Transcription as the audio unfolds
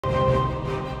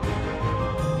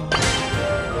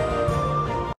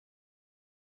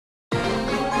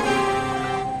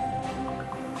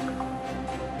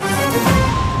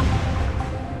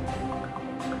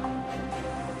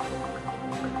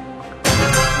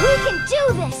can do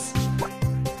this!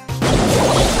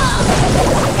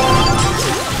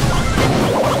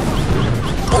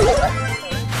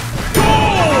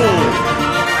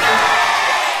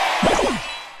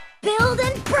 Build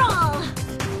and brawl!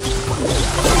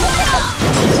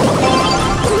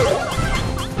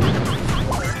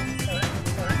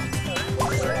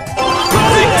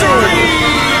 Victory!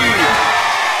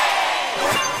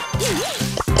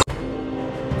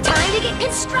 Time to get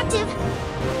constructive!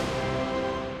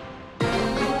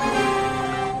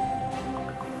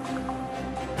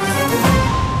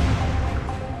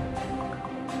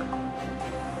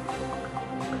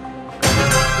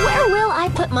 Where will I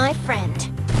put my friend?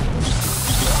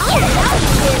 I'll allow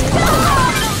you.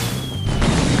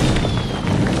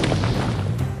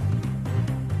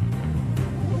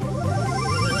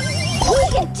 We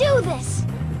can do this!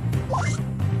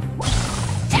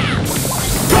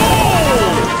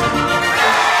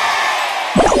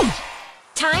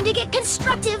 Time to get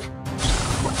constructive!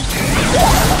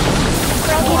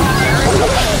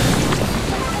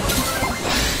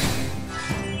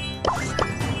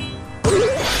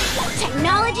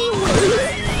 Technology wins!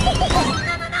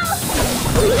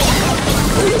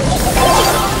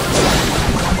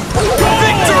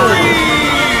 Victory!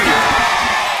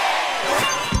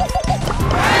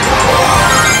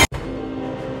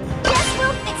 Jess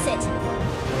will fix it!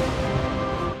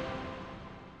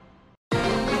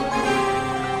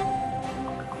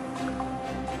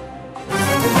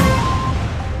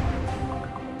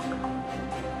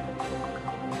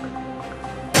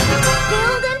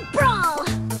 Build and brawl!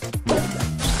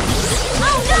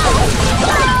 Oh no!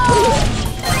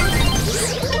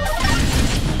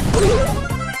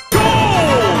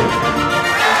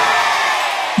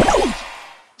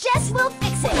 Jess will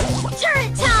fix it!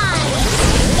 Turret time!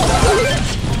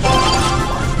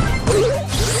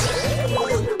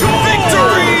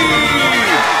 Victory!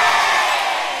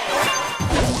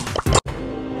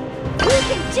 We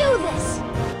can do this!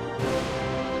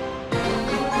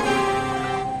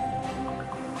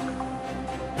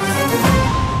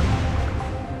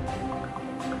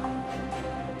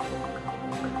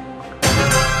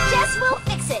 Jess will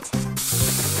fix it!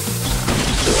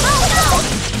 Oh no!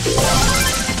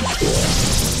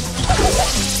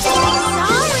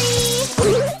 Sorry!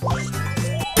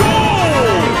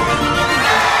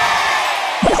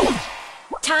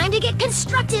 Time to get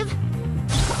constructive!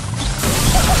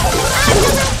 I'm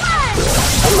number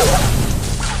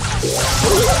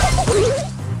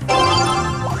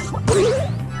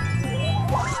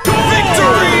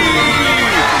Victory!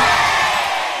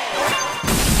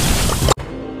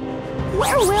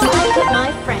 Where will I put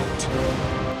my friend?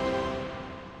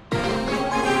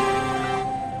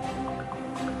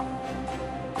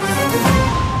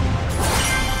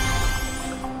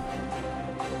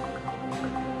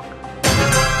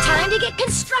 Time to get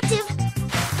constructive!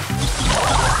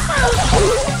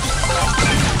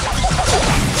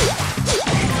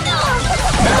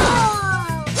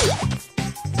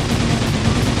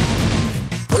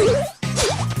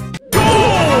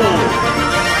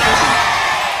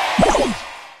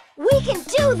 We can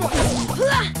do this!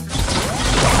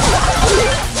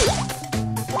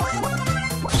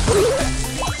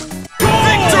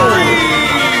 Victory!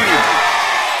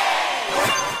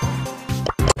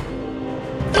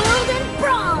 Build and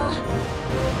brawl!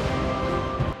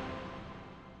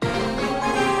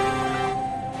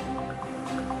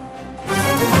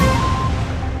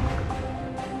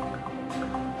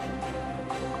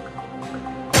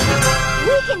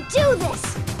 We can do this!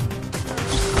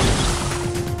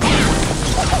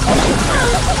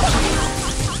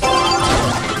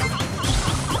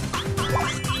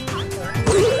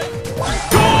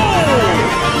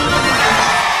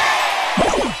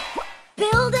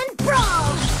 Build and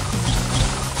brawl!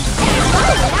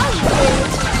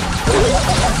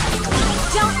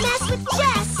 Don't mess with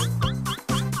Jess!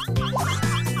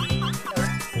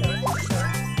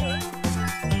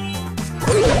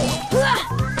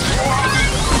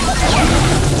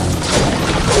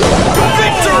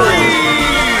 Victory!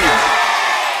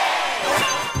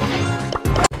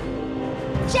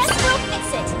 Jess will fix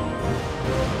it!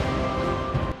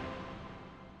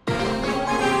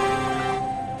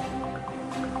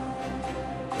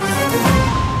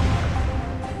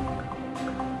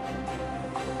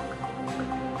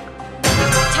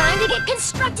 Time to get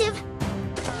constructive!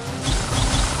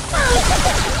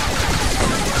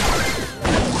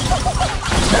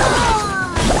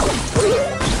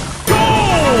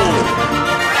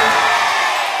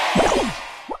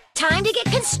 Time to get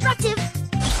constructive!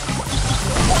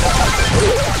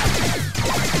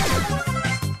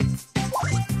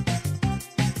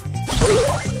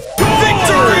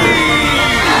 Victory!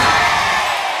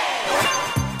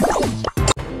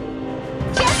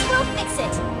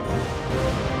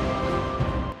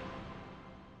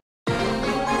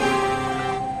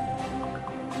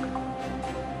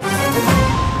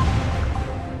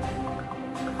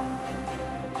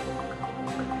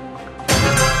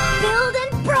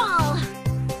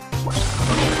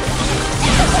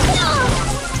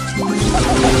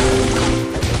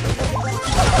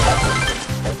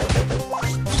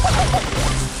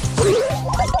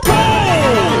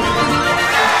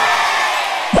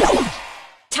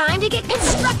 to get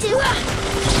constructive!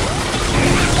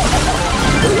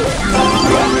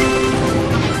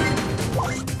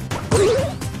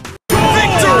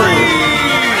 Victory!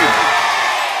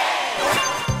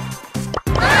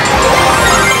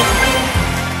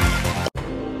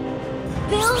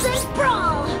 Build as bronze!